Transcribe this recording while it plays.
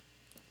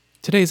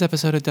Today's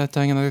episode of Death,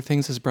 Dying, and Other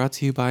Things is brought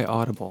to you by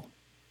Audible.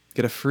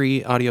 Get a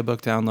free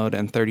audiobook download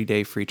and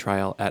 30-day free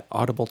trial at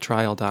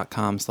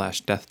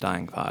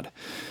audibletrial.com/deathdyingpod.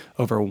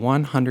 Over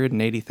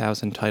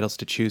 180,000 titles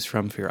to choose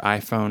from for your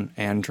iPhone,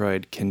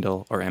 Android,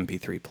 Kindle, or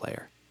MP3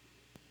 player.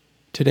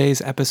 Today's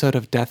episode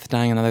of Death,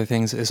 Dying, and Other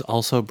Things is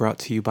also brought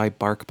to you by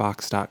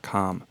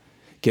BarkBox.com.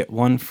 Get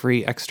one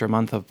free extra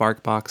month of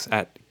BarkBox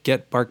at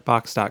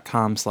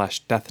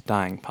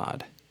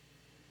getbarkbox.com/deathdyingpod.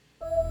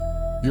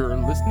 You're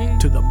listening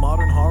to the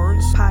Modern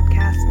Horrors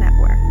Podcast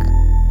Network.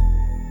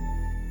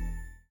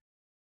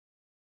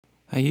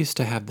 I used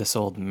to have this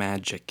old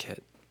magic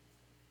kit.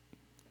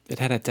 It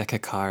had a deck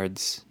of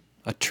cards,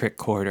 a trick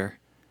quarter,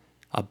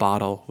 a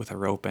bottle with a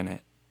rope in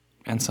it,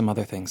 and some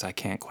other things I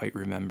can't quite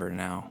remember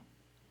now.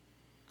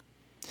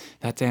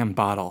 That damn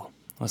bottle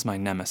was my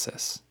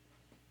nemesis.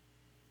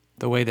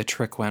 The way the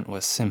trick went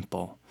was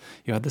simple.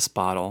 You had this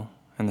bottle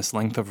and this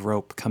length of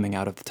rope coming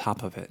out of the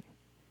top of it.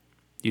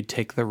 You'd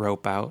take the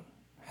rope out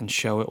and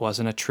show it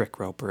wasn't a trick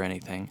rope or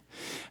anything,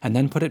 and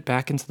then put it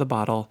back into the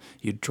bottle.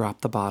 You'd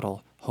drop the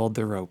bottle, hold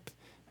the rope,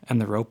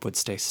 and the rope would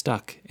stay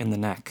stuck in the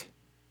neck,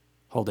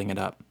 holding it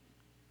up.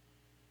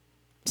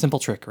 Simple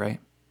trick, right?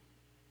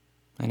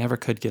 I never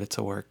could get it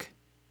to work.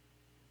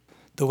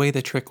 The way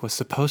the trick was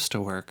supposed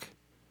to work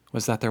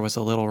was that there was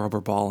a little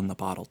rubber ball in the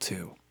bottle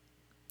too,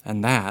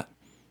 and that,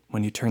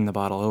 when you turn the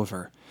bottle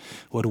over,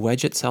 would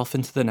wedge itself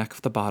into the neck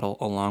of the bottle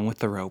along with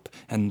the rope,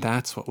 and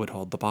that's what would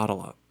hold the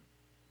bottle up.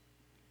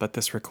 But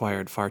this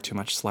required far too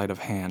much sleight of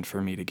hand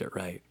for me to get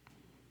right.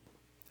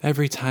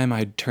 Every time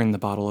I'd turn the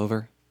bottle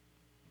over,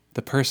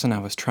 the person I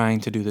was trying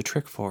to do the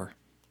trick for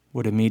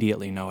would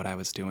immediately know what I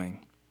was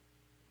doing.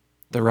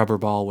 The rubber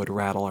ball would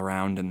rattle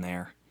around in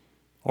there,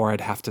 or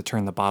I'd have to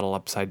turn the bottle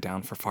upside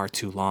down for far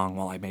too long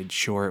while I made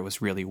sure it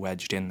was really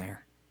wedged in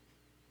there.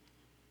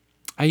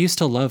 I used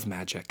to love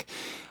magic.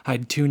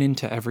 I'd tune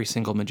into every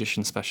single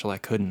magician special I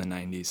could in the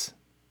 90s.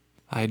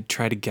 I'd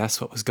try to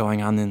guess what was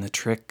going on in the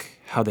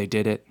trick, how they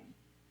did it.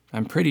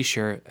 I'm pretty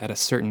sure at a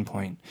certain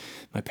point,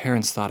 my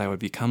parents thought I would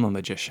become a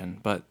magician,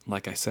 but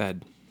like I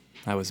said,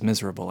 I was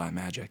miserable at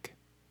magic.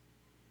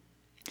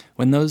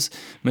 When those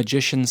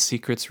Magician's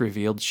Secrets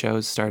Revealed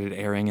shows started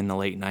airing in the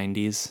late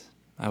 90s,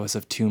 I was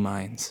of two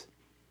minds.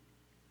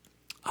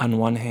 On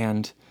one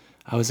hand,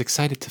 I was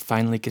excited to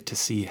finally get to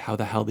see how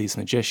the hell these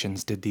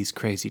magicians did these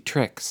crazy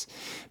tricks,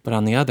 but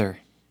on the other,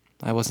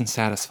 I wasn't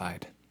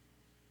satisfied.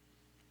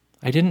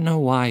 I didn't know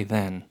why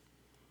then,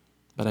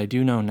 but I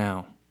do know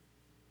now.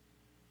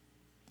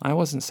 I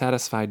wasn't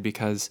satisfied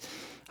because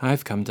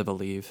I've come to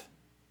believe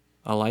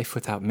a life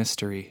without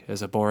mystery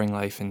is a boring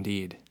life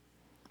indeed,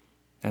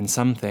 and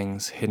some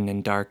things hidden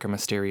in dark or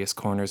mysterious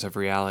corners of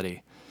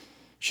reality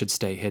should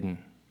stay hidden.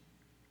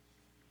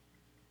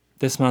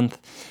 This month,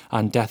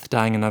 on Death,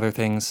 Dying, and Other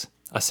Things,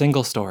 a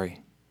single story.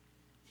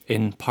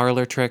 In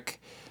Parlor Trick,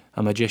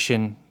 a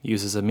magician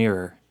uses a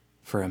mirror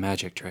for a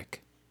magic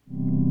trick.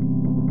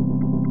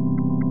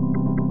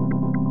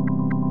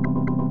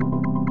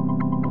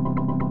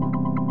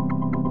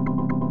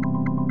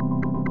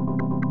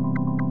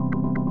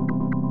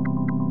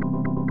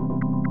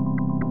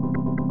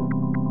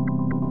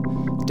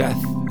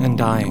 Death and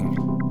dying,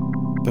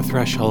 the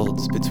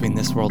thresholds between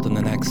this world and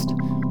the next,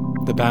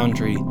 the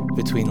boundary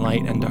between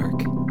light and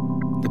dark,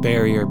 the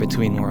barrier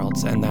between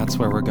worlds, and that's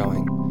where we're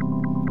going.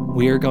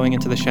 We are going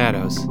into the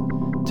shadows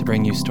to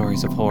bring you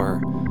stories of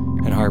horror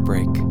and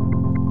heartbreak.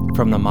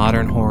 From the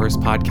Modern Horrors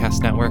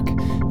Podcast Network,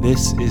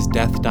 this is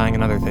Death, Dying,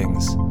 and Other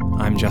Things.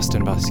 I'm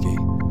Justin Buskey.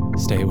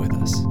 Stay with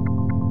us.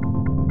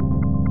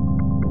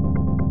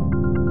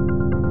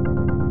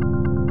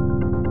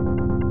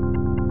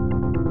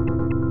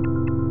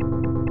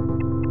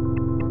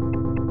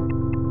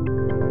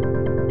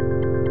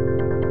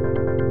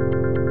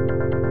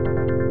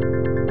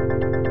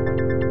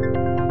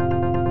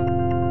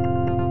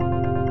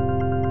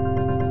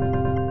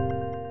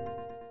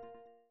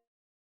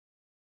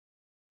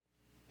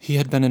 He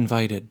had been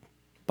invited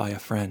by a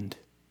friend,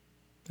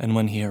 and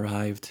when he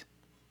arrived,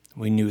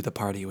 we knew the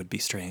party would be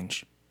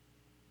strange.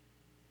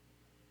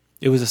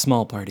 It was a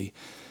small party,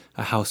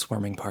 a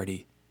housewarming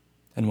party,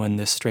 and when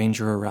this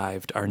stranger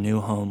arrived, our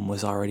new home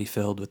was already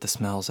filled with the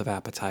smells of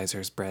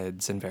appetizers,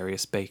 breads, and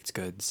various baked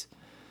goods,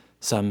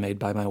 some made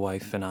by my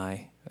wife and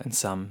I, and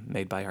some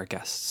made by our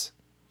guests.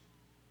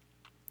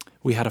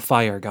 We had a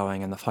fire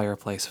going in the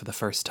fireplace for the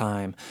first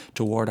time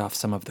to ward off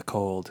some of the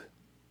cold.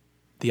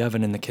 The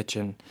oven in the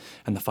kitchen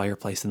and the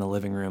fireplace in the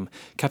living room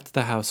kept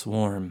the house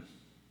warm.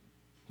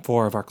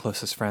 4 of our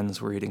closest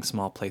friends were eating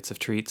small plates of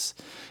treats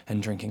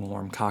and drinking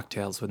warm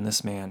cocktails when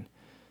this man,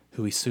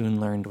 who we soon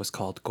learned was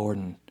called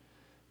Gordon,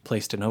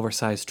 placed an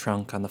oversized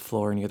trunk on the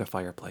floor near the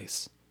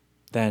fireplace.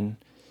 Then,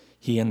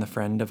 he and the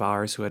friend of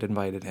ours who had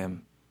invited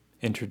him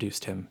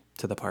introduced him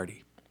to the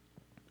party.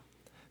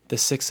 The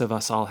 6 of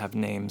us all have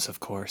names,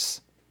 of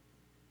course.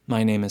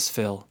 My name is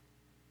Phil.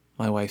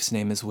 My wife's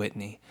name is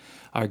Whitney.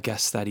 Our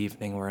guests that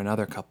evening were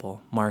another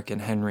couple, Mark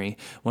and Henry,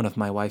 one of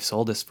my wife's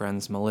oldest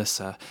friends,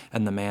 Melissa,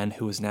 and the man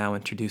who was now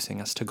introducing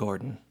us to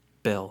Gordon,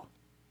 Bill.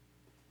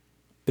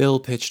 Bill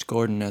pitched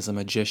Gordon as a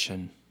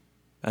magician,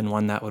 and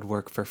one that would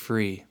work for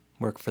free,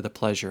 work for the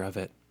pleasure of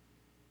it.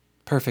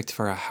 Perfect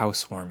for a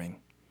housewarming.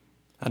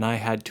 And I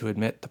had to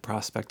admit the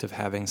prospect of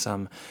having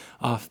some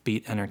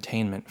offbeat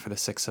entertainment for the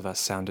six of us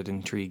sounded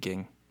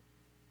intriguing.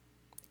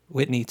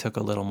 Whitney took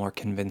a little more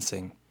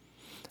convincing.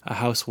 A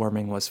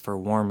housewarming was for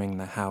warming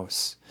the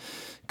house,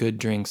 good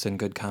drinks and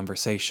good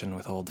conversation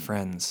with old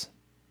friends,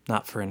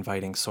 not for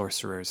inviting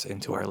sorcerers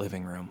into our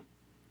living room.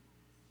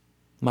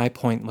 My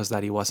point was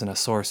that he wasn't a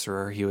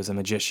sorcerer, he was a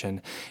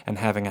magician, and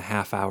having a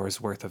half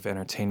hour's worth of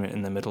entertainment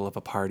in the middle of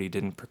a party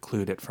didn't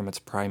preclude it from its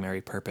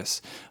primary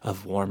purpose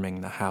of warming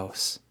the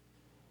house.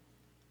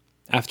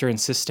 After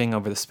insisting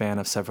over the span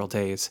of several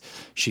days,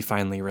 she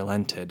finally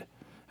relented,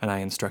 and I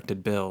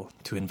instructed Bill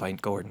to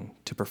invite Gordon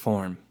to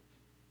perform.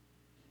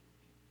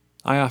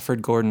 I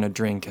offered Gordon a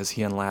drink as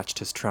he unlatched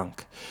his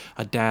trunk,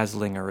 a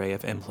dazzling array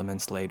of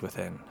implements laid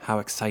within. How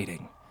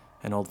exciting.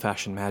 An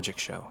old-fashioned magic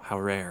show. How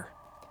rare.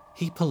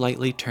 He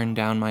politely turned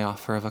down my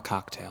offer of a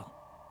cocktail,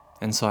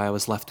 and so I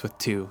was left with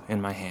two in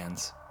my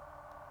hands.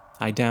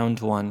 I downed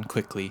one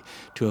quickly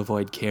to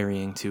avoid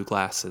carrying 2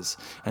 glasses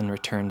and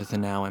returned the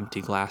now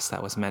empty glass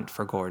that was meant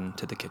for Gordon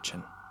to the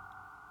kitchen.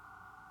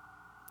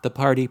 The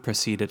party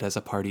proceeded as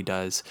a party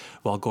does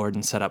while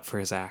Gordon set up for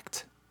his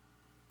act.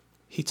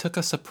 He took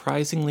a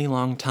surprisingly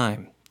long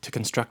time to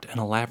construct an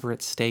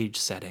elaborate stage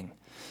setting,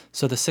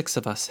 so the 6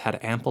 of us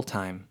had ample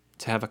time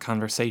to have a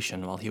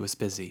conversation while he was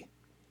busy.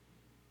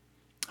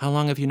 "How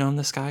long have you known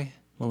this guy?"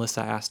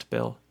 Melissa asked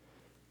Bill.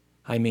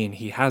 "I mean,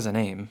 he has a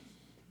name.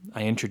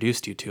 I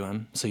introduced you to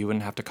him, so you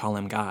wouldn't have to call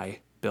him Guy,"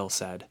 Bill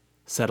said,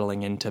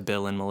 settling into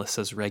Bill and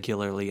Melissa's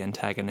regularly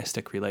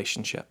antagonistic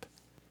relationship.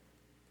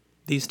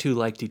 These two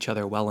liked each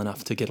other well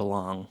enough to get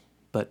along,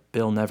 but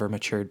Bill never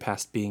matured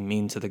past being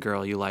mean to the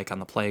girl you like on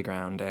the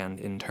playground, and,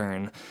 in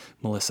turn,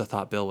 Melissa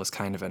thought Bill was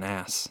kind of an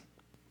ass.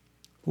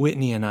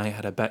 Whitney and I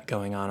had a bet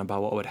going on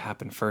about what would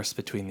happen first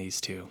between these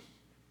two.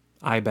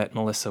 I bet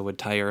Melissa would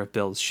tire of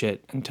Bill's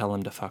shit and tell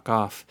him to fuck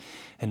off,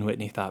 and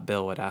Whitney thought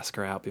Bill would ask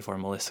her out before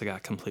Melissa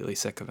got completely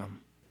sick of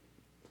him.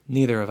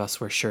 Neither of us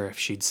were sure if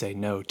she'd say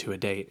no to a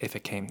date if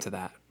it came to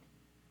that.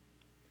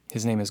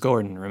 "His name is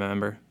Gordon,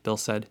 remember?" Bill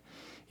said.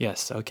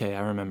 "Yes, okay,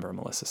 I remember,"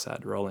 Melissa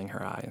said, rolling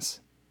her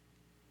eyes.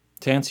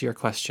 "To answer your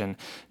question,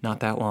 not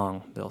that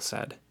long," Bill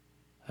said.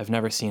 "I've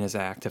never seen his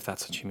act, if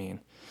that's what you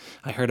mean.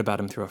 I heard about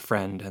him through a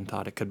friend and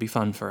thought it could be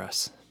fun for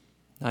us."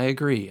 "I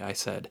agree," I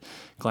said,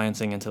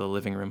 glancing into the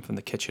living room from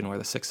the kitchen where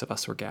the 6 of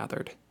us were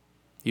gathered.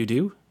 "You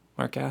do?"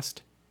 Mark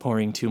asked,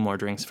 pouring 2 more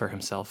drinks for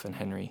himself and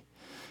Henry.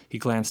 He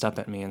glanced up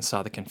at me and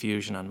saw the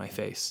confusion on my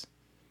face.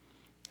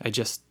 "I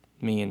just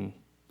mean,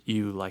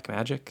 you like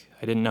magic?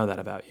 I didn't know that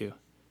about you."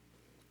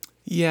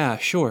 "Yeah,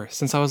 sure,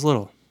 since I was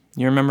little.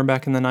 You remember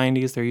back in the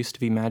 90s there used to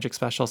be magic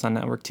specials on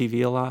network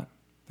TV a lot?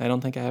 I don't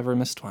think I ever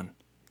missed one."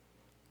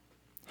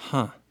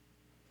 "Huh."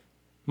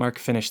 Mark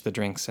finished the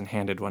drinks and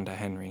handed one to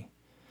Henry.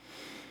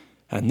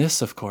 "And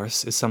this, of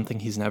course, is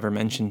something he's never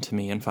mentioned to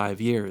me in 5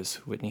 years,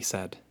 Whitney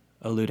said,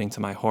 alluding to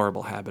my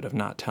horrible habit of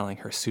not telling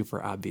her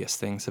super obvious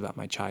things about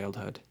my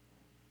childhood.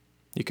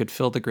 "You could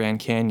fill the Grand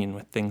Canyon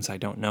with things I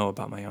don't know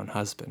about my own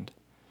husband."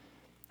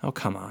 "Oh,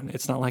 come on,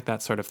 it's not like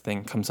that sort of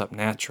thing comes up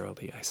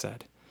naturally," I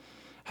said.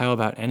 "How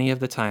about any of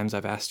the times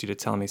I've asked you to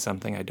tell me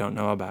something I don't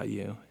know about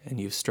you, and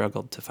you've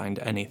struggled to find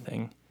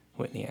anything?"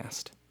 Whitney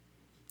asked.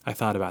 I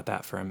thought about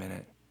that for a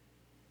minute.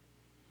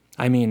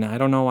 "I mean, I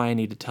don't know why I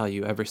need to tell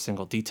you every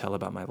single detail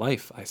about my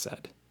life," I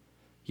said.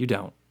 "You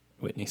don't,"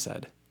 Whitney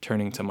said,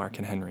 turning to Mark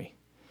and Henry.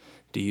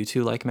 "Do you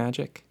two like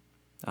magic?"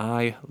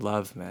 "I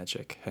love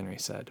magic," Henry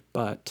said,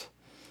 "but..."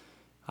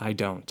 "I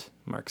don't,"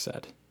 Mark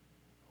said.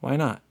 "Why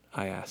not?"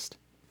 I asked.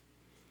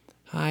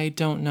 "I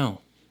don't know.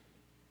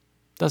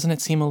 Doesn't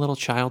it seem a little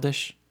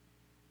childish?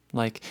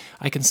 Like,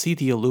 I can see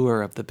the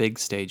allure of the big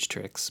stage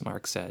tricks,"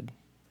 Mark said.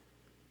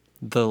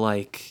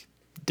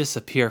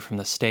 Disappear from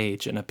the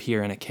stage and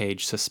appear in a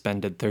cage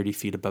suspended 30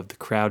 feet above the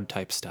crowd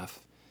type stuff.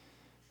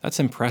 That's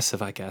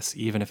impressive, I guess,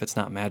 even if it's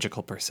not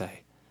magical per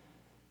se.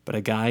 But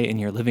a guy in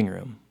your living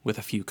room with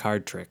a few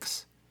card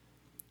tricks.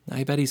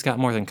 I bet he's got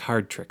more than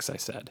card tricks, I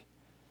said.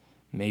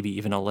 Maybe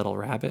even a little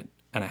rabbit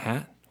and a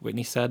hat,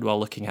 Whitney said while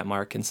looking at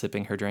Mark and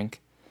sipping her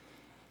drink.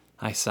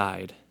 I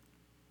sighed.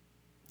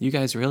 "You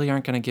guys really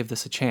aren't going to give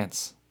this a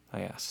chance?"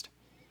 I asked.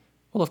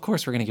 "Well, of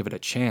course we're going to give it a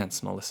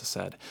chance," Melissa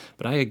said,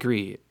 "but I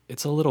agree,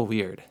 it's a little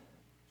weird."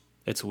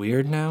 "It's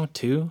weird now,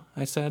 too?"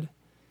 I said.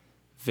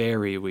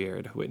 "Very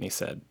weird," Whitney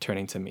said,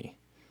 turning to me.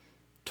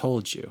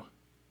 "Told you."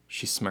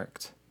 She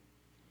smirked.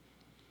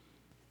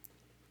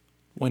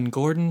 When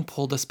Gordon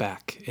pulled us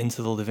back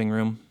into the living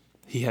room,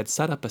 he had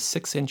set up a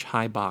 6-inch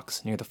high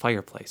box near the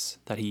fireplace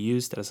that he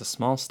used as a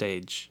small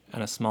stage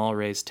and a small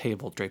raised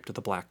table draped with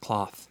a black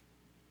cloth.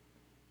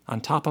 On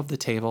top of the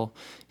table,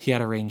 he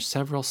had arranged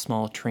several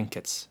small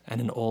trinkets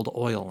and an old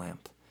oil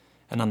lamp,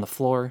 and on the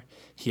floor,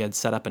 he had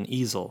set up an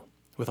easel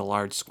with a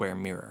large square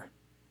mirror.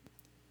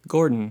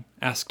 Gordon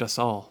asked us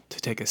all to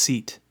take a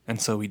seat, and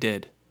so we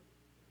did.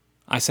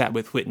 I sat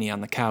with Whitney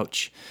on the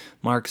couch.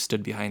 Mark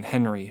stood behind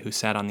Henry, who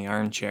sat on the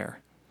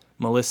armchair.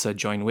 Melissa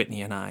joined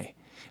Whitney and I,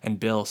 and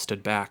Bill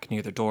stood back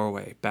near the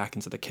doorway back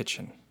into the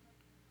kitchen.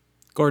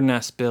 Gordon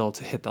asked Bill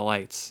to hit the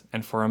lights,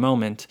 and for a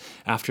moment,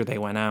 after they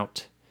went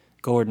out,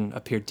 Gordon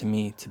appeared to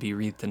me to be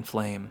wreathed in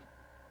flame.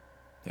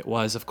 It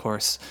was, of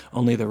course,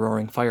 only the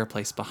roaring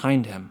fireplace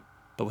behind him,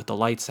 but with the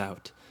lights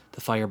out,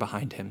 the fire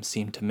behind him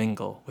seemed to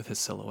mingle with his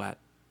silhouette.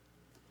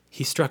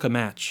 He struck a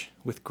match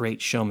with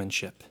great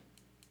showmanship,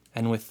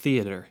 and with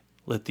theater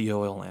lit the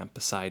oil lamp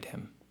beside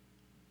him.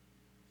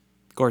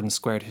 Gordon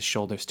squared his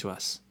shoulders to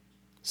us,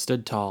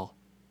 stood tall,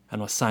 and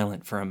was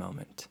silent for a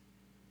moment.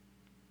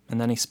 And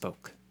then he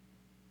spoke.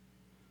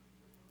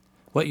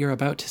 "What you're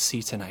about to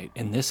see tonight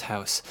in this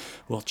house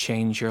will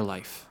change your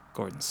life,"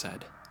 Gordon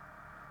said.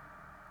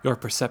 "Your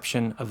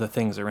perception of the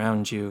things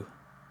around you,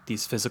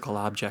 these physical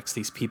objects,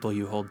 these people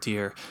you hold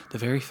dear, the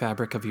very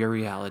fabric of your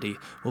reality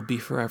will be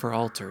forever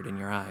altered in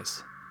your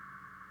eyes.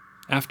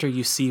 After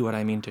you see what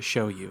I mean to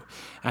show you,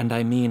 and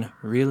I mean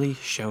really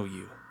show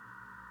you,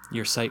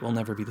 your sight will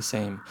never be the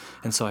same,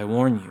 and so I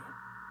warn you,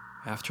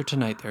 after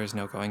tonight there is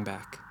no going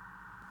back.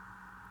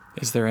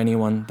 Is there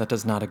anyone that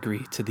does not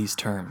agree to these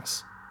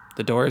terms?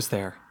 The door is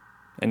there,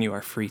 and you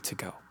are free to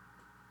go."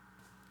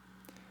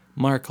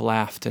 Mark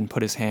laughed and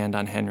put his hand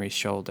on Henry's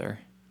shoulder.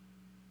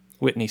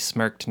 Whitney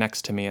smirked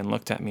next to me and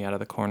looked at me out of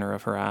the corner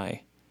of her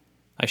eye.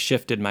 I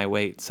shifted my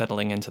weight,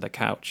 settling into the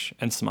couch,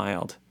 and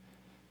smiled.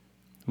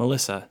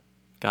 Melissa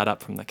got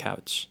up from the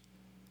couch.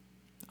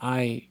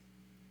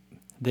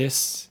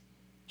 This,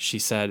 she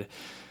said,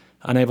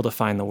 unable to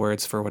find the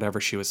words for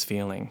whatever she was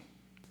feeling.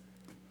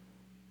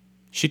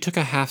 She took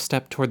a half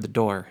step toward the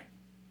door,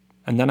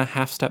 and then a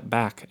half step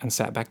back and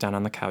sat back down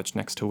on the couch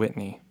next to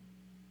Whitney.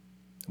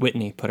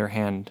 Whitney put her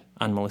hand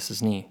on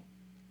Melissa's knee.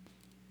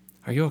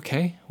 "Are you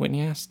okay?"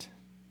 Whitney asked.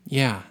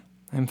 "Yeah,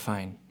 I'm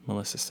fine,"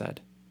 Melissa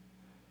said.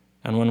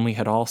 And when we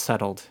had all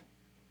settled,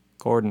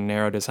 Gordon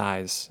narrowed his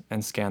eyes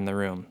and scanned the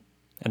room,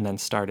 and then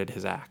started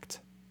his act.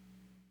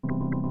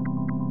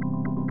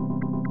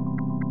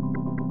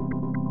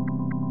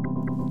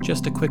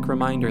 Just a quick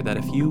reminder that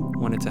if you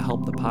wanted to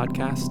help the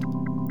podcast,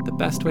 the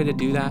best way to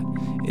do that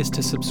is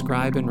to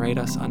subscribe and rate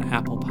us on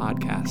Apple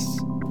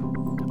Podcasts.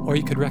 Or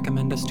you could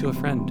recommend us to a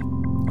friend,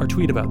 or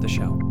tweet about the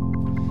show.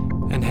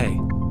 And hey,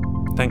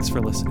 thanks for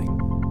listening.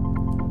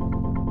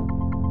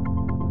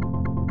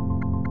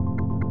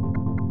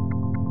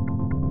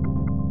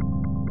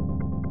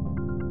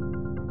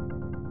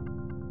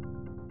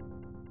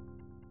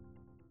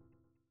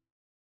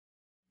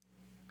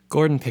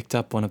 Gordon picked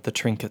up one of the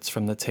trinkets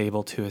from the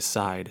table to his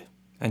side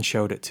and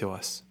showed it to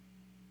us.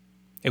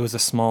 It was a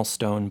small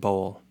stone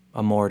bowl,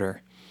 a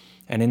mortar,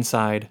 and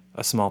inside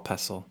a small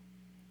pestle.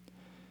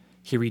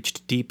 He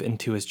reached deep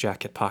into his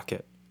jacket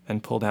pocket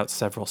and pulled out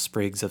several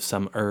sprigs of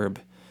some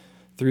herb,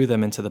 threw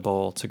them into the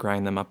bowl to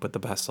grind them up with the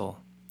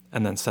pestle,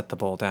 and then set the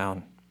bowl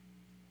down.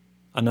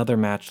 Another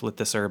match lit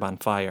this herb on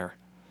fire,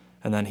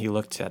 and then he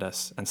looked at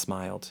us and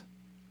smiled.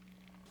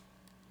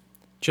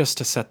 "Just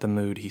to set the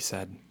mood," he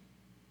said.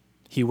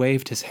 He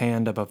waved his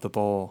hand above the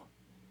bowl.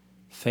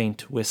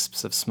 Faint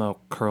wisps of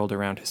smoke curled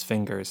around his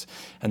fingers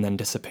and then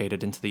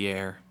dissipated into the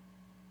air.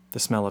 The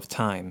smell of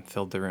thyme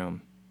filled the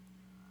room.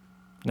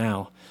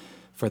 "Now,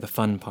 for the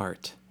fun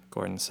part,"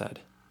 Gordon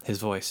said, his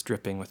voice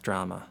dripping with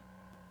drama.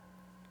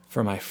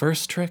 "For my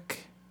first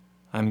trick,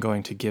 I'm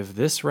going to give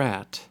this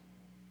rat..."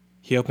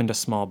 He opened a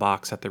small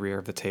box at the rear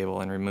of the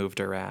table and removed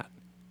a rat.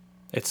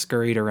 It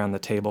scurried around the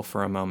table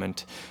for a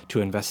moment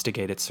to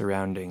investigate its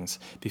surroundings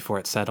before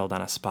it settled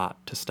on a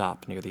spot to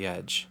stop near the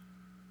edge.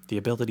 The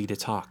ability to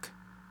talk.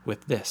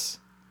 With this.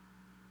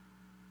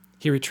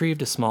 He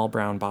retrieved a small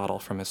brown bottle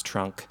from his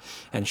trunk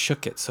and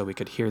shook it so we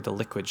could hear the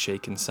liquid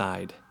shake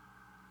inside.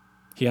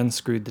 He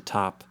unscrewed the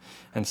top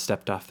and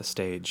stepped off the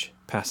stage,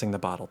 passing the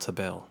bottle to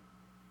Bill.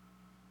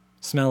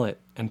 "Smell it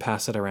and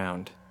pass it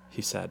around,"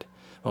 he said,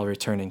 while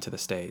returning to the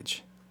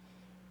stage.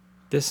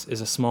 "This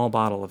is a small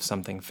bottle of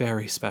something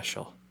very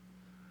special.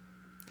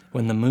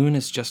 When the moon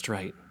is just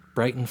right,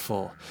 bright and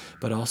full,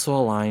 but also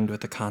aligned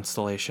with the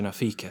constellation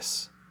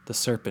Ophiuchus, the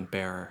serpent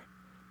bearer,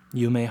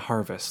 you may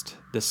harvest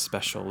this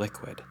special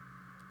liquid."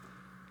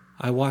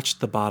 I watched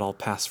the bottle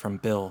pass from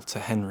Bill to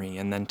Henry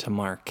and then to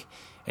Mark,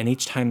 and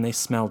each time they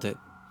smelled it,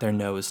 their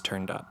nose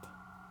turned up.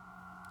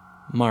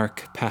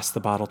 Mark passed the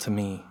bottle to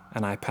me,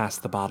 and I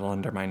passed the bottle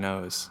under my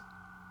nose.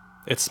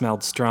 It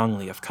smelled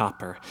strongly of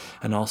copper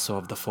and also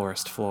of the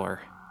forest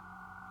floor,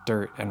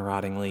 dirt and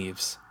rotting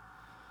leaves.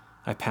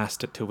 I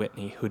passed it to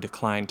Whitney, who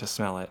declined to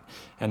smell it,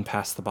 and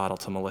passed the bottle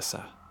to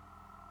Melissa.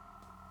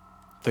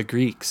 "The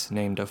Greeks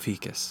named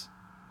Ophiuchus,"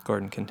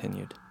 Gordon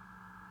continued.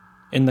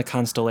 "In the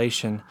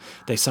constellation,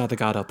 they saw the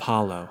god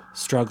Apollo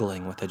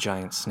struggling with a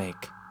giant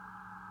snake.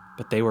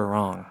 But they were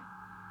wrong.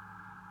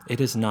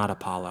 It is not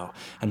Apollo,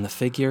 and the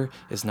figure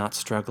is not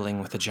struggling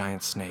with a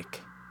giant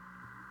snake.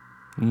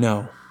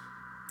 No,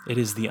 it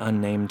is the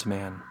unnamed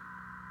man,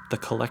 the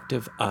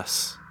collective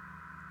us,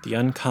 the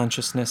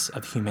unconsciousness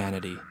of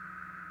humanity,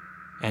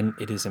 and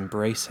it is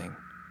embracing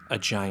a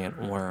giant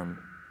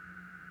worm."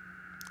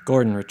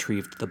 Gordon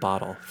retrieved the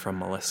bottle from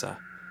Melissa.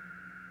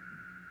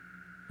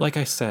 "Like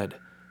I said,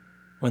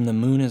 When the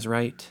moon is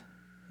right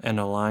and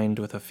aligned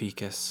with a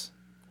ficus,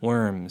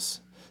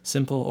 worms,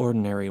 simple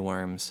ordinary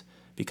worms,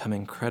 become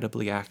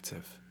incredibly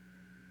active,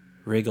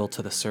 wriggle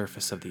to the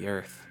surface of the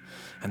earth,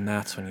 and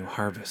that's when you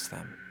harvest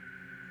them.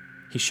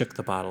 He shook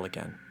the bottle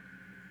again.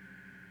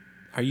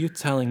 Are you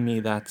telling me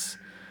that's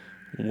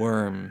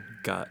worm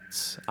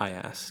guts? I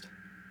asked.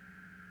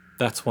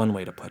 That's one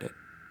way to put it.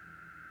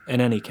 In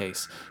any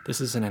case,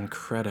 this is an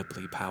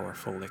incredibly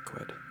powerful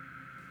liquid.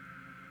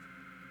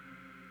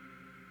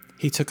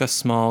 He took a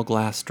small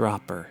glass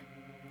dropper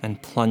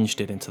and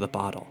plunged it into the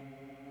bottle,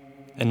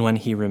 and when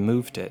he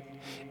removed it,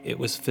 it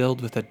was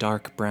filled with a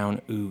dark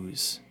brown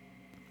ooze.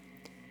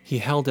 He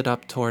held it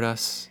up toward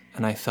us,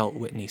 and I felt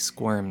Whitney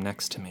squirm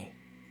next to me.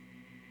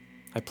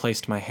 I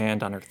placed my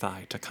hand on her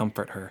thigh to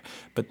comfort her,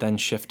 but then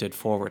shifted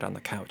forward on the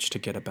couch to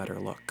get a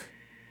better look.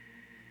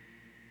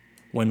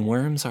 When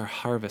worms are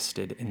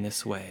harvested in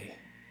this way,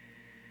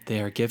 they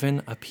are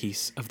given a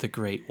piece of the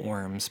great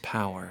worm's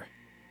power.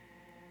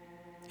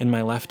 In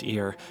my left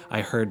ear,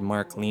 I heard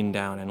Mark lean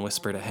down and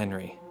whisper to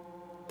Henry,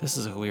 "This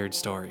is a weird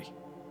story.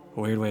 A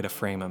weird way to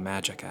frame a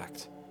magic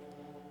act."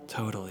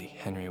 "Totally,"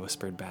 Henry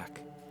whispered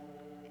back.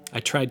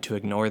 I tried to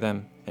ignore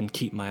them and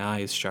keep my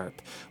eyes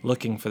sharp,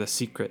 looking for the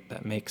secret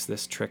that makes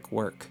this trick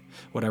work,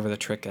 whatever the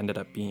trick ended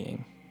up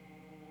being.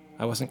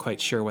 I wasn't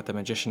quite sure what the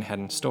magician had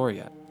in store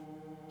yet.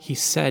 He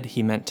said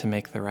he meant to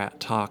make the rat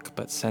talk,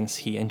 but since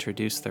he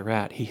introduced the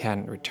rat, he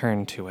hadn't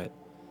returned to it.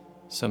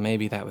 So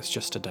maybe that was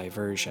just a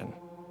diversion.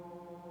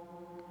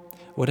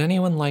 "Would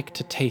anyone like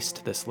to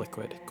taste this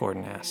liquid?"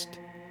 Gordon asked,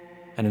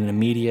 and an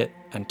immediate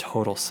and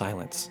total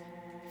silence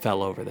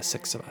fell over the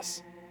six of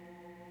us.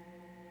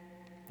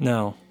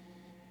 No,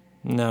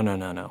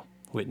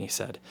 Whitney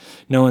said.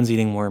 "No one's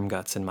eating worm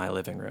guts in my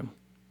living room."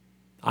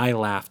 I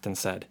laughed and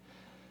said,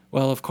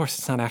 "Well, of course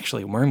it's not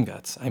actually worm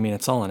guts. I mean,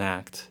 it's all an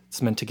act.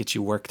 It's meant to get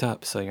you worked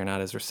up so you're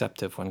not as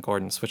receptive when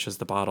Gordon switches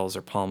the bottles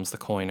or palms the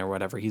coin or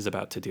whatever he's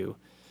about to do."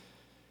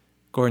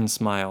 Gordon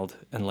smiled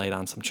and laid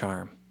on some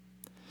charm.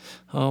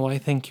 "Oh, I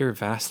think you're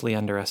vastly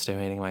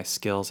underestimating my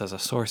skills as a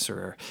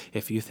sorcerer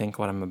if you think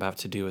what I'm about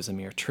to do is a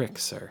mere trick,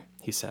 sir,"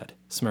 he said,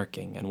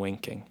 smirking and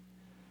winking.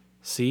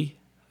 "See?"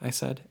 I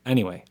said.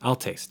 "Anyway, I'll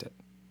taste it."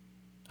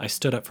 I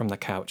stood up from the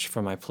couch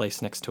from my place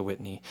next to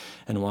Whitney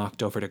and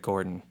walked over to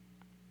Gordon.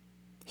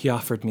 He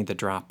offered me the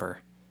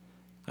dropper.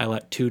 I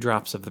let 2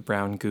 drops of the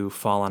brown goo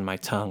fall on my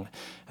tongue,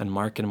 and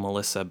Mark and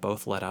Melissa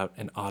both let out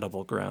an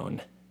audible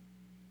groan.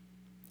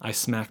 I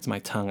smacked my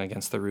tongue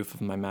against the roof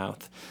of my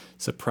mouth,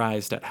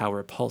 surprised at how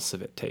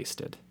repulsive it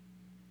tasted,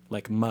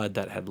 like mud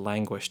that had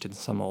languished in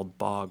some old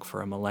bog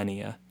for a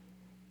millennia.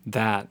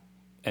 That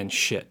and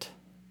shit.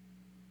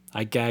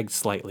 I gagged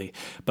slightly,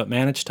 but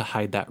managed to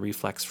hide that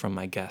reflex from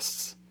my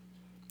guests.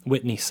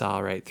 Whitney saw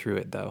right through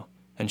it, though,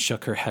 and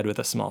shook her head with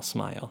a small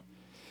smile.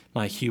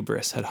 My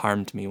hubris had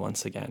harmed me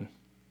once again.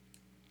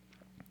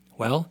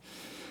 "Well,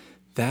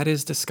 that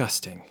is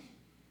disgusting."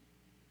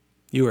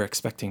 "You were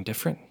expecting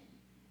different?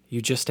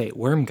 You just ate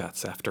worm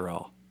guts, after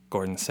all,"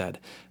 Gordon said,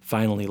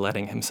 finally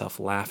letting himself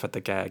laugh at the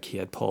gag he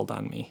had pulled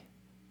on me.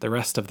 The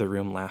rest of the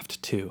room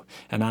laughed too,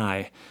 and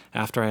I,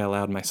 after I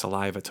allowed my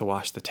saliva to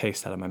wash the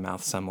taste out of my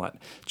mouth somewhat,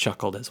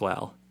 chuckled as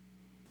well.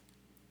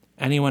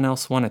 "Anyone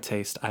else want a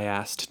taste?" I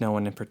asked no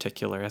one in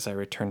particular as I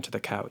returned to the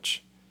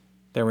couch.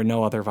 There were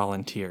no other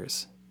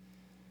volunteers.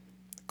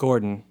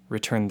 Gordon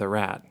returned the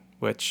rat,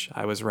 which,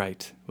 I was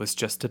right, was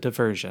just a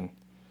diversion,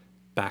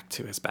 back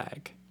to his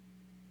bag.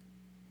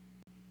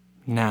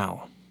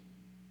 "Now,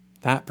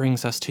 that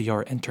brings us to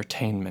your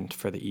entertainment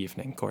for the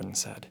evening," Gordon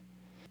said.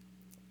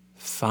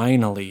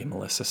 "Finally,"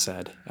 Melissa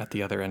said at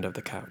the other end of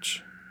the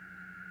couch.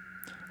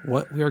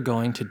 "What we are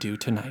going to do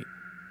tonight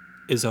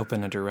is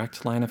open a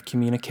direct line of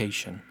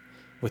communication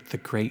with the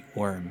great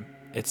worm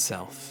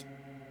itself."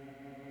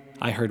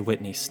 I heard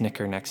Whitney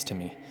snicker next to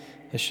me.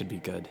 "This should be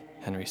good,"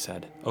 Henry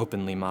said,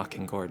 openly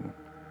mocking Gordon.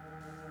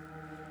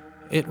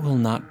 "It will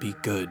not be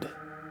good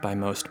by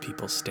most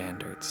people's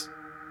standards,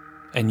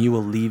 and you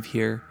will leave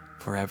here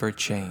forever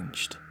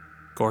changed,"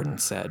 Gordon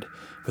said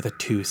with a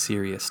too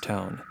serious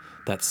tone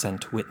that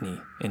sent Whitney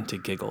into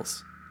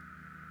giggles.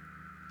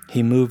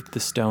 He moved the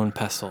stone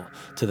pestle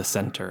to the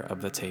center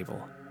of the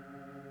table.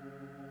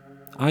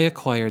 "I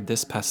acquired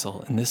this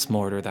pestle and this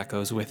mortar that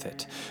goes with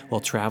it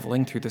while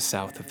traveling through the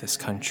south of this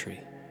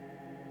country,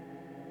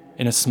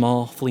 in a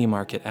small flea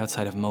market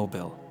outside of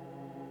Mobile.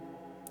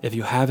 If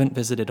you haven't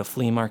visited a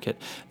flea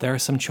market, there are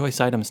some choice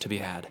items to be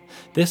had.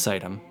 This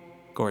item,"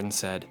 Gordon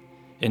said,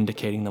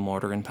 indicating the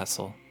mortar and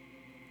pestle,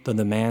 though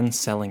the man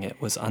selling it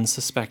was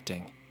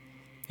unsuspecting,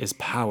 "is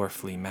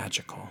powerfully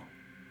magical.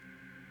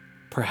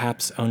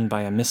 Perhaps owned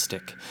by a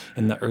mystic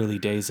in the early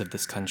days of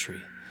this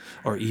country,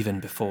 or even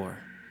before."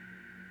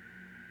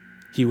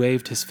 He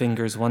waved his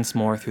fingers once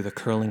more through the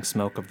curling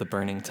smoke of the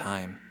burning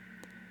thyme.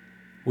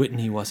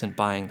 Whitney wasn't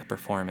buying the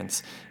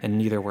performance, and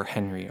neither were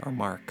Henry or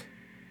Mark.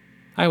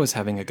 I was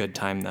having a good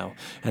time, though,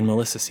 and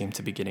Melissa seemed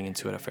to be getting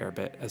into it a fair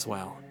bit as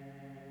well.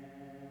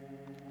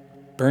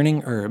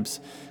 "Burning herbs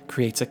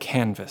creates a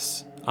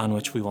canvas on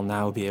which we will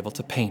now be able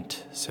to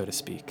paint, so to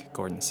speak,"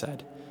 Gordon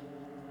said.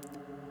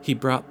 He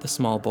brought the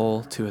small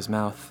bowl to his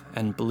mouth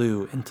and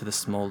blew into the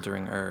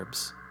smoldering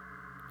herbs.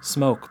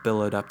 Smoke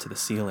billowed up to the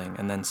ceiling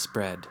and then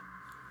spread.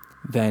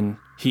 Then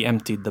he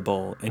emptied the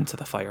bowl into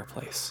the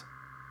fireplace.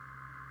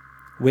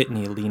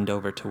 Whitney leaned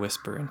over to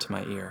whisper into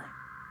my ear.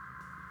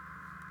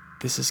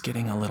 "This is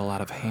getting a little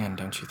out of hand,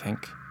 don't you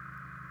think?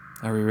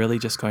 Are we really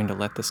just going to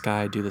let this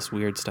guy do this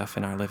weird stuff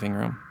in our living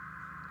room?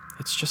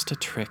 It's just a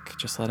trick.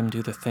 Just let him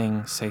do the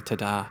thing, say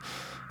ta-da,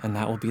 and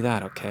that will be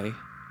that, okay?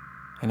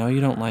 I know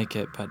you don't like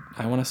it, but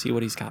I want to see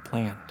what he's got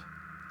planned."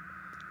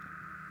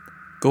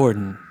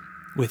 Gordon,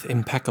 with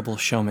impeccable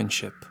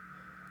showmanship,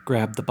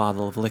 grabbed the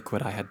bottle of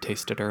liquid I had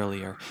tasted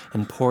earlier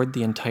and poured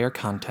the entire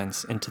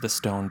contents into the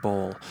stone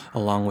bowl,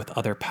 along with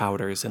other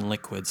powders and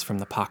liquids from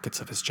the pockets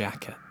of his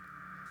jacket.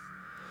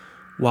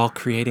 While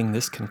creating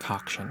this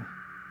concoction,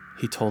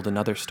 he told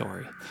another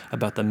story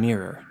about the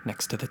mirror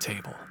next to the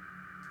table.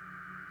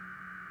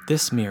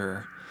 "This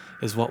mirror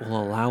is what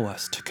will allow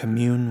us to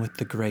commune with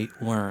the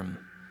great worm.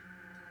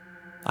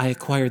 I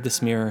acquired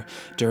this mirror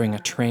during a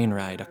train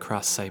ride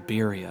across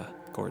Siberia,"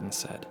 Gordon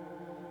said.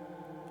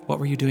 "What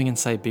were you doing in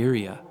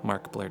Siberia?"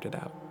 Mark blurted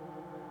out.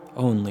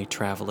 "Only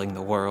traveling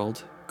the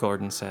world,"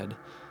 Gordon said.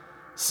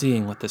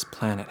 "Seeing what this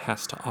planet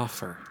has to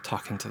offer,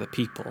 talking to the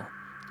people,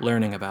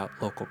 learning about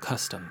local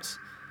customs,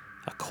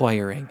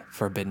 acquiring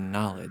forbidden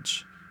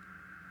knowledge."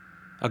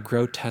 A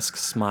grotesque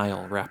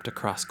smile wrapped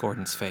across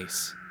Gordon's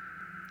face.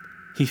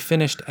 He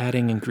finished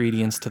adding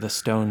ingredients to the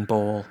stone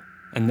bowl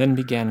and then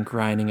began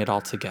grinding it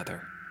all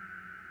together.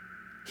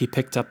 He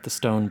picked up the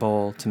stone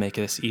bowl to make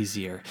this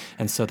easier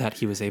and so that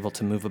he was able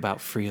to move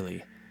about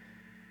freely.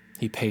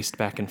 He paced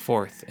back and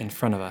forth in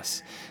front of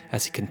us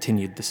as he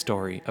continued the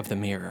story of the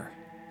mirror.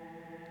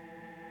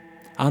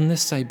 "On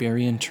this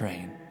Siberian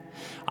train,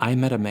 I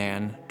met a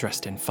man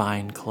dressed in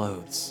fine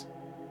clothes.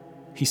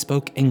 He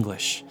spoke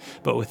English,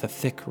 but with a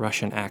thick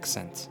Russian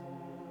accent,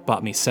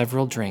 bought me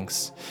several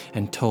drinks,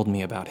 and told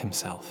me about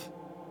himself.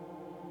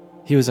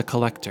 He was a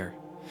collector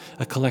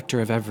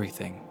of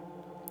everything.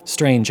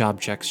 Strange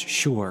objects,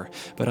 sure,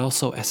 but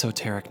also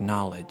esoteric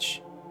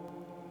knowledge.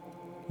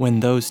 When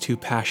those two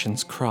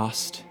passions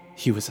crossed,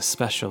 he was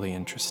especially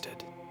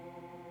interested.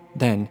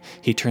 Then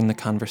he turned the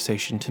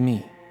conversation to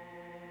me.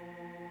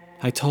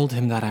 I told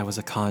him that I was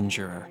a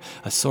conjurer,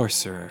 a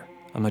sorcerer,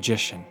 a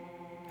magician,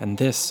 and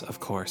this, of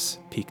course,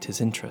 piqued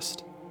his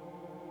interest.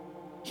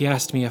 He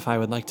asked me if I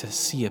would like to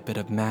see a bit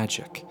of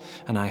magic,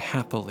 and I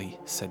happily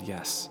said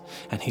yes,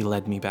 and he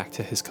led me back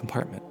to his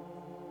compartment.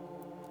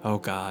 Oh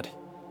God.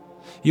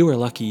 You were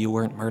lucky you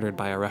weren't murdered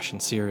by a Russian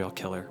serial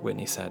killer,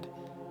 Whitney said.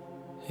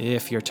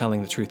 If you're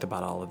telling the truth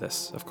about all of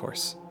this, of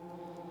course.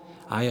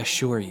 I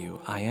assure you,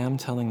 I am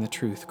telling the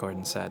truth,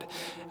 Gordon said,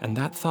 and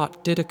that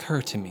thought did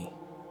occur to me.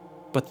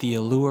 But the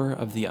allure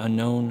of the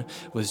unknown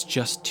was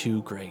just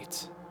too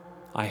great.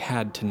 I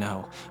had to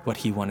know what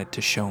he wanted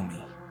to show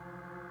me.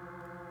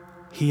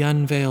 He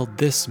unveiled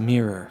this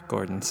mirror,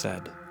 Gordon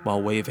said,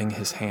 while waving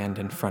his hand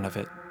in front of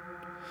it,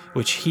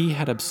 which he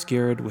had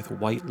obscured with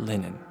white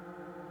linen,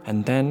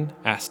 and then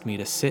asked me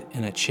to sit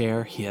in a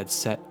chair he had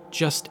set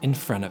just in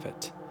front of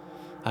it.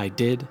 I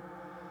did,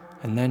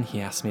 and then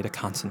he asked me to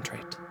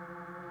concentrate.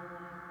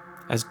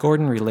 As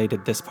Gordon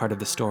related this part of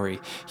the story,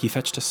 he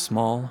fetched a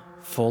small,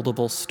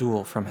 foldable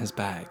stool from his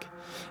bag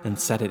and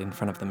set it in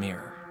front of the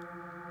mirror.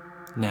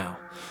 Now,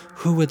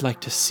 who would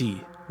like to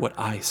see what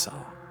I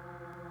saw?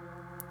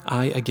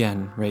 I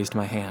again raised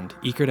my hand,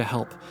 eager to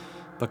help,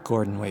 but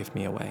Gordon waved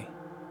me away.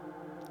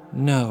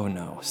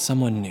 No,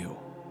 someone new.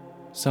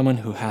 Someone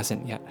who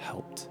hasn't yet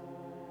helped.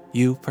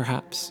 You,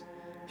 perhaps?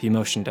 He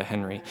motioned to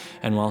Henry,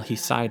 and while he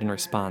sighed in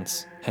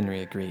response,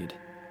 Henry agreed.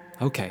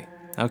 Okay,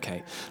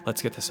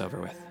 let's get this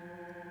over with.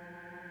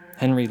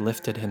 Henry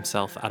lifted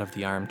himself out of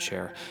the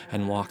armchair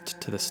and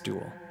walked to the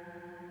stool.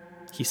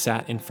 He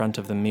sat in front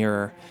of the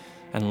mirror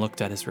and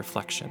looked at his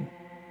reflection.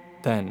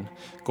 Then,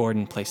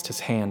 Gordon placed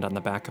his hand on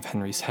the back of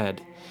Henry's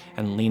head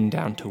and leaned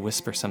down to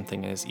whisper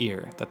something in his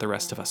ear that the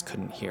rest of us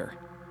couldn't hear.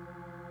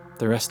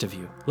 The rest of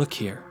you, look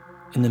here,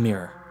 in the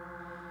mirror.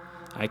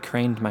 I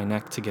craned my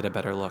neck to get a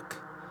better look.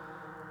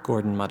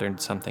 Gordon muttered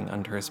something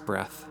under his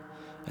breath,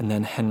 and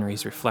then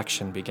Henry's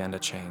reflection began to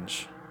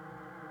change.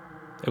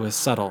 It was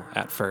subtle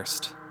at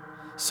first,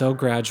 so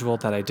gradual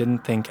that I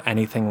didn't think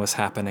anything was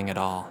happening at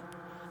all.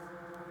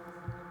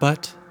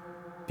 But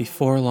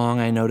before long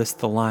I noticed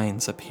the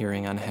lines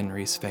appearing on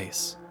Henry's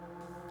face.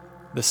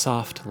 The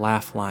soft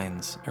laugh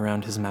lines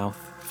around his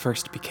mouth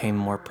first became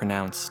more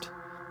pronounced.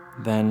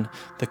 Then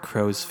the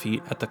crow's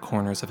feet at the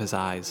corners of his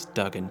eyes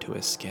dug into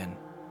his skin.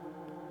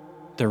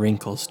 The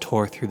wrinkles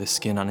tore through the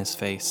skin on his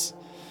face.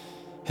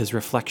 His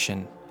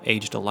reflection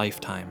aged a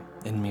lifetime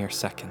in mere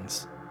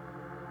seconds.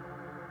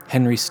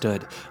 Henry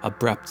stood,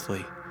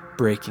 abruptly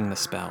breaking the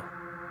spell.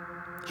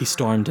 He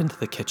stormed into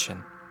the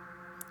kitchen.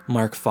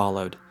 Mark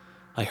followed.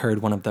 I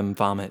heard one of them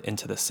vomit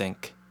into the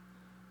sink.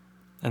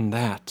 And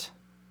that,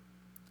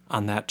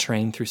 on that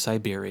train through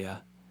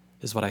Siberia,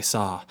 is what I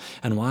saw,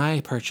 and why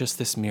I purchased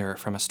this mirror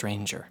from a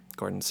stranger,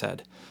 Gordon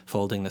said,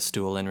 folding the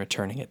stool and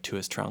returning it to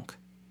his trunk.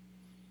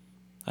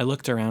 I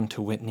looked around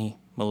to Whitney,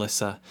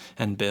 Melissa,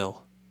 and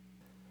Bill.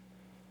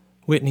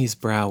 Whitney's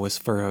brow was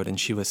furrowed and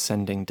she was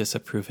sending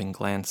disapproving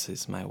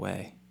glances my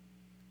way.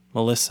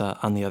 Melissa,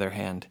 on the other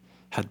hand,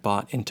 had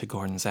bought into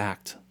Gordon's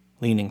act,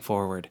 leaning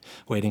forward,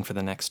 waiting for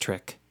the next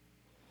trick.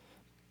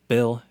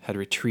 Bill had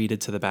retreated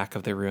to the back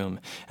of the room,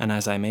 and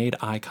as I made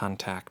eye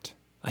contact,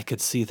 I could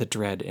see the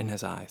dread in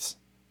his eyes,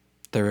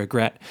 the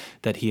regret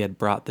that he had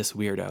brought this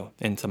weirdo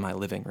into my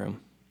living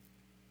room.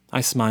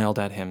 I smiled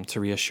at him to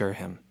reassure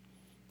him.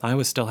 I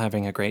was still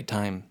having a great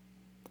time.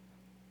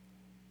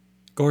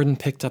 Gordon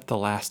picked up the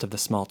last of the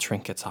small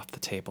trinkets off the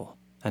table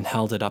and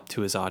held it up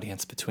to his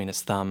audience between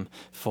his thumb,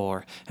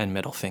 fore, and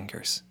middle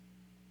fingers.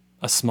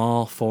 A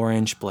small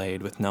 4-inch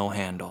blade with no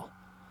handle.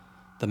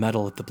 The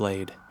metal of the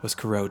blade was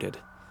corroded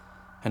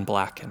and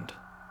blackened.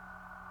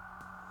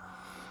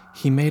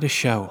 He made a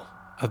show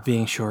of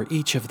being sure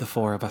each of the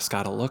 4 of us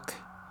got a look,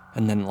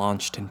 and then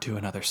launched into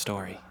another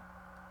story.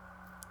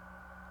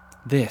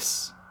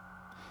 This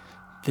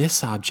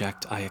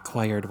object I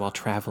acquired while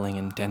traveling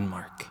in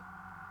Denmark.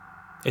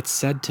 It's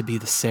said to be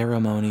the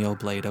ceremonial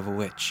blade of a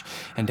witch,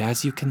 and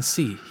as you can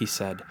see, he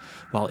said,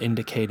 while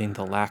indicating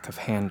the lack of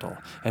handle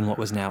and what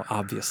was now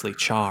obviously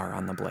char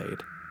on the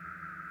blade,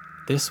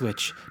 this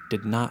witch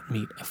did not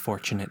meet a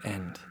fortunate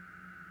end.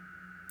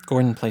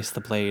 Gordon placed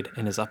the blade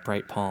in his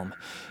upright palm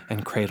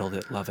and cradled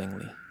it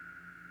lovingly.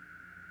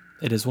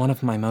 It is one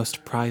of my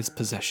most prized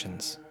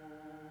possessions.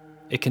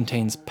 It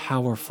contains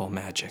powerful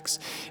magics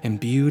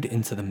imbued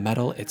into the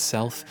metal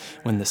itself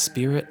when the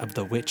spirit of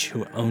the witch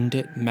who owned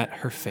it met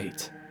her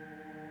fate.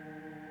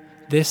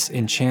 This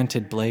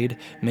enchanted blade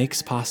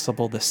makes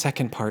possible the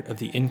second part of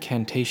the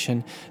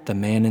incantation the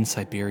man in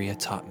Siberia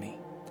taught me.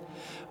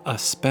 A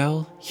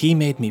spell he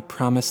made me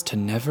promise to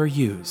never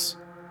use,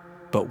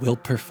 but will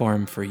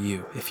perform for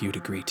you if you'd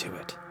agree to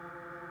it.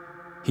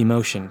 He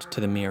motioned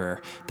to the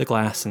mirror. The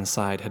glass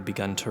inside had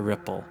begun to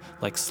ripple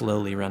like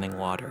slowly running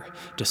water,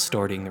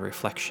 distorting the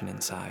reflection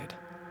inside.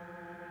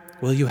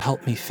 Will you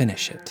help me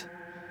finish it?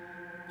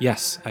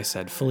 Yes, I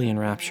said, fully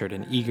enraptured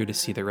and eager to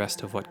see the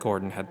rest of what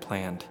Gordon had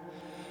planned.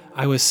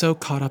 I was so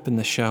caught up in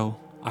the show,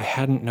 I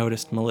hadn't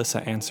noticed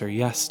Melissa answer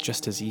yes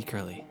just as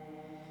eagerly.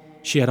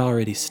 She had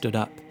already stood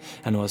up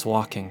and was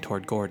walking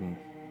toward Gordon.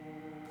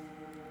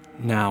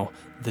 Now,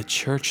 the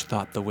church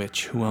thought the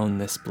witch who owned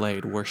this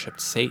blade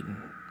worshipped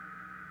Satan.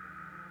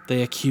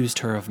 They accused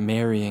her of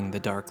marrying the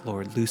Dark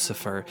Lord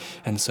Lucifer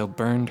and so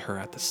burned her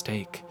at the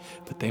stake,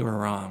 but they were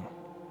wrong.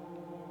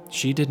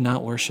 She did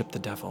not worship the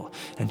devil,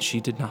 and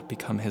she did not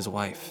become his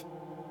wife.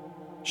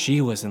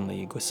 She was in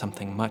league with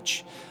something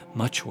much,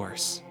 much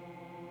worse.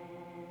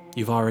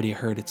 You've already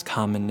heard its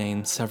common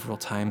name several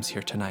times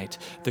here tonight,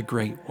 the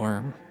Great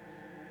Worm.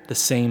 The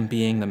same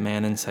being the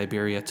man in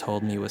Siberia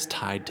told me was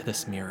tied to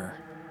this mirror.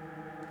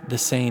 The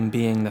same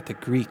being that the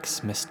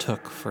Greeks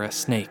mistook for a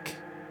snake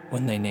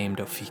when they named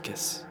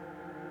Ophiuchus.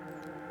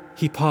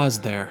 He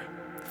paused there,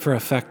 for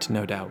effect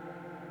no doubt,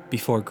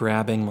 before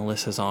grabbing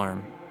Melissa's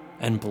arm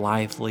and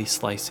blithely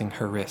slicing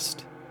her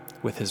wrist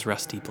with his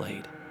rusty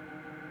blade.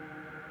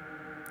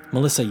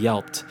 Melissa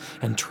yelped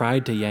and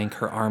tried to yank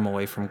her arm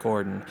away from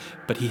Gordon,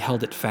 but he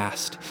held it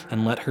fast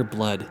and let her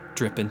blood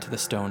drip into the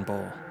stone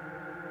bowl.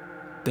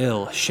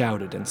 Bill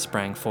shouted and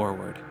sprang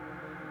forward.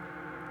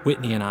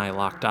 Whitney and I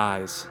locked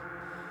eyes.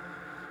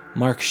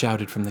 Mark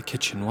shouted from the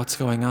kitchen, "What's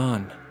going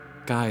on?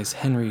 Guys,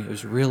 Henry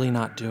is really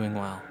not doing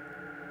well."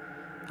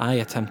 I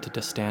attempted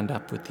to stand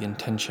up with the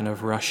intention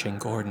of rushing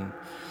Gordon,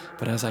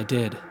 but as I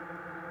did,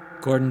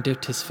 Gordon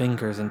dipped his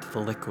fingers into the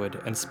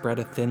liquid and spread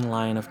a thin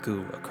line of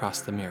goo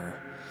across the mirror,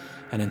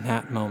 and in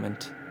that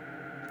moment,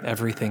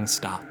 everything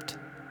stopped.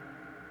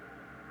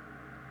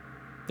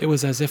 It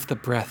was as if the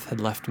breath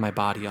had left my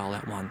body all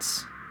at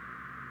once.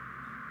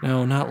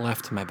 No, not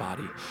left my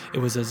body. It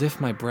was as if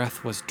my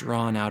breath was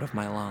drawn out of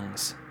my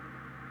lungs.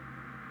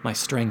 My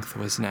strength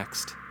was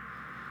next.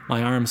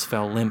 My arms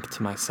fell limp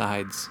to my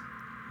sides.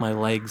 My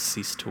legs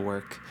ceased to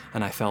work,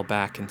 and I fell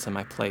back into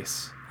my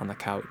place on the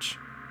couch.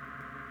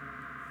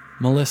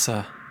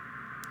 Melissa,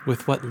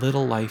 with what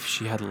little life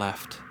she had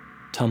left,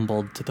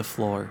 tumbled to the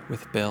floor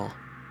with Bill.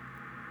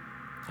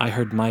 I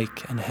heard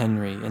Mike and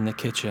Henry in the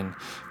kitchen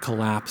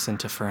collapse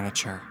into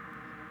furniture,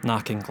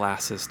 knocking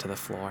glasses to the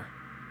floor.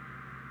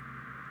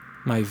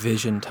 My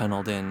vision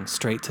tunneled in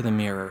straight to the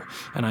mirror,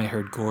 and I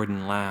heard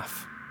Gordon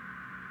laugh.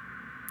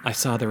 I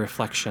saw the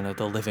reflection of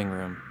the living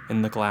room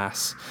in the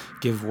glass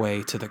give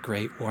way to the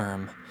great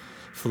worm,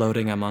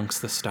 floating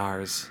amongst the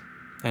stars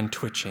and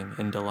twitching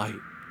in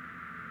delight.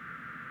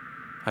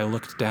 I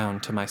looked down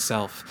to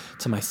myself,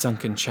 to my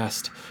sunken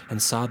chest,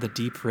 and saw the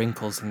deep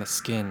wrinkles in the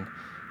skin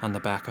on the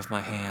back of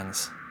my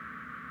hands.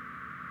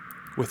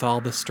 With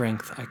all the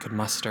strength I could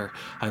muster,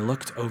 I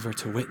looked over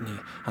to Whitney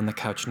on the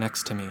couch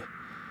next to me,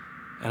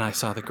 and I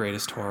saw the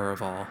greatest horror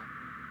of all.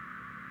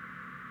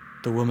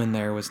 The woman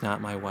there was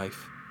not my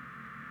wife.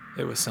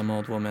 It was some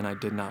old woman I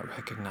did not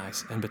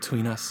recognize, and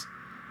between us,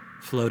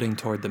 floating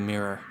toward the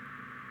mirror,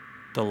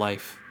 the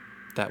life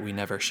that we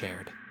never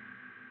shared.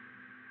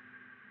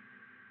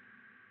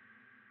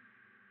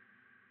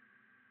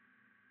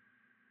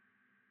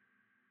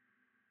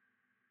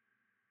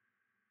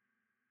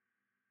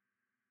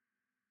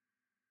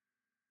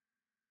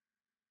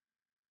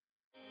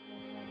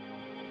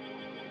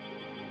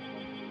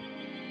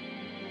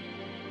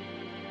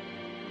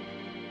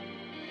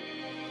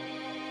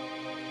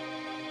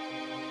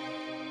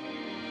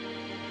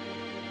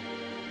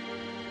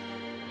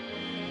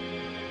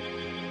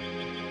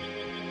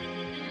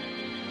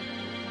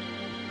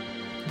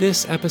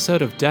 This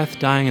episode of Death,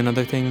 Dying, and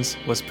Other Things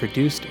was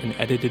produced and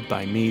edited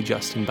by me,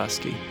 Justin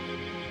Buskey.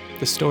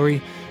 The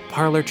story,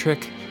 Parlor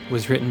Trick,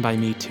 was written by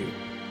me too.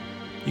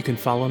 You can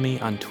follow me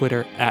on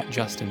Twitter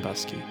 @Justin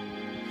Buskey.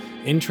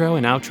 Intro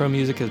and outro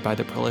music is by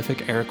the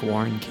prolific Eric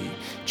Warrenkey.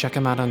 Check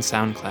him out on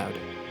SoundCloud.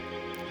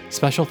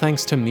 Special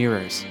thanks to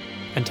Mirrors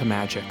and to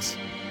Magix.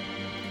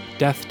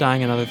 Death,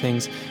 Dying, and Other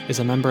Things is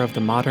a member of the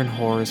Modern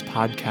Horrors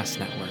Podcast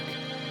Network.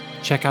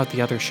 Check out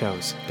the other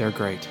shows, they're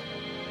great.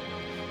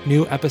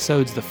 New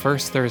episodes the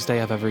first Thursday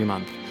of every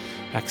month,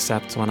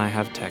 except when I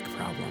have tech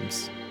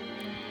problems.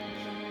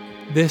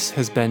 This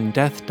has been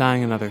Death,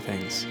 Dying, and Other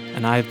Things,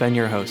 and I've been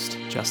your host,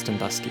 Justin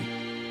Buskey.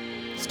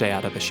 Stay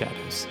out of the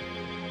shadows.